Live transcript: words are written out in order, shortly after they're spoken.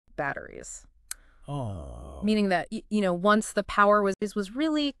batteries. Oh. Meaning that, once the power was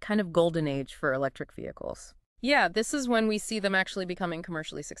really kind of golden age for electric vehicles. Yeah, this is when we see them actually becoming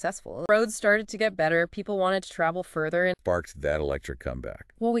commercially successful. Roads started to get better, people wanted to travel further, and Sparked that electric comeback.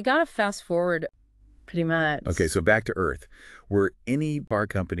 well, we gotta fast forward pretty much. Okay, so back to Earth. Were any car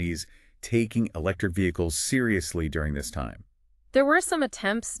companies taking electric vehicles seriously during this time? There were some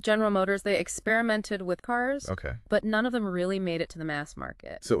attempts. General Motors, they experimented with cars, Okay. but none of them really made it to the mass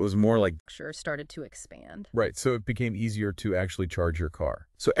market. So it was more like... Sure, started to expand. Right, so it became easier to actually charge your car.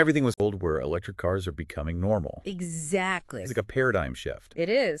 So everything was old where electric cars are becoming normal. Exactly. It's like a paradigm shift. It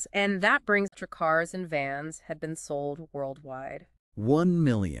is, and that brings electric cars and vans had been sold worldwide. 1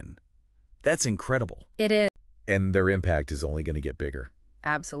 million. That's incredible. It is. And their impact is only going to get bigger.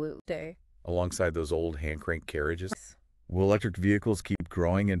 Absolutely. Alongside those old hand-crank carriages. Will electric vehicles keep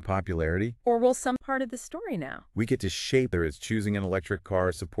growing in popularity? Or will some part of the story now? We get to shape whether it's choosing an electric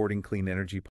car, supporting clean energy